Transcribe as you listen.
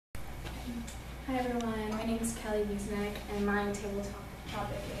Hi everyone, my name is Kelley Wieseneck, and my table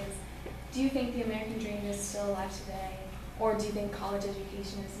topic is, do you think the American dream is still alive today, or do you think college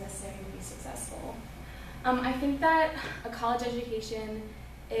education is necessary to be successful? I think that a college education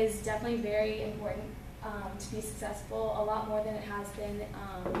is definitely very important to be successful, a lot more than it has been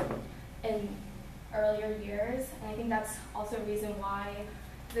in earlier years, and I think that's also a reason why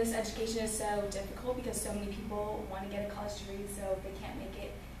this education is so difficult, because so many people want to get a college degree, so they can't make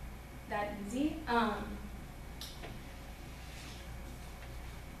it that easy.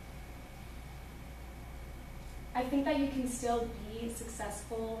 I think that you can still be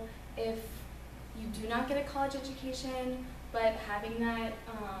successful if you do not get a college education, but having that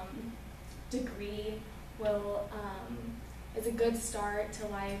degree is a good start to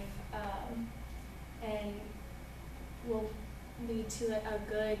life and will lead to a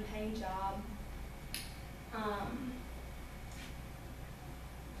good paying job.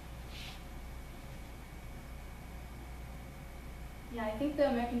 Yeah, I think the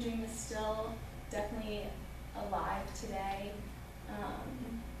American dream is still definitely alive today.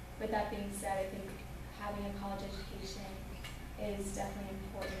 With that being said, I think having a college education is definitely an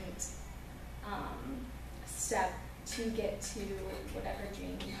important step to get to whatever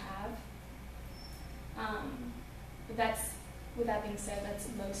dream you have. With that being said, that's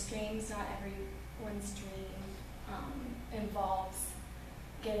most dreams. Not everyone's dream involves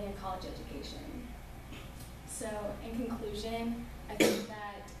getting a college education. So, in conclusion, I think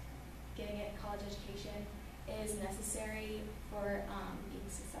that getting a college education is necessary for being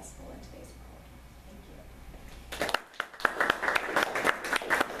successful in today's world.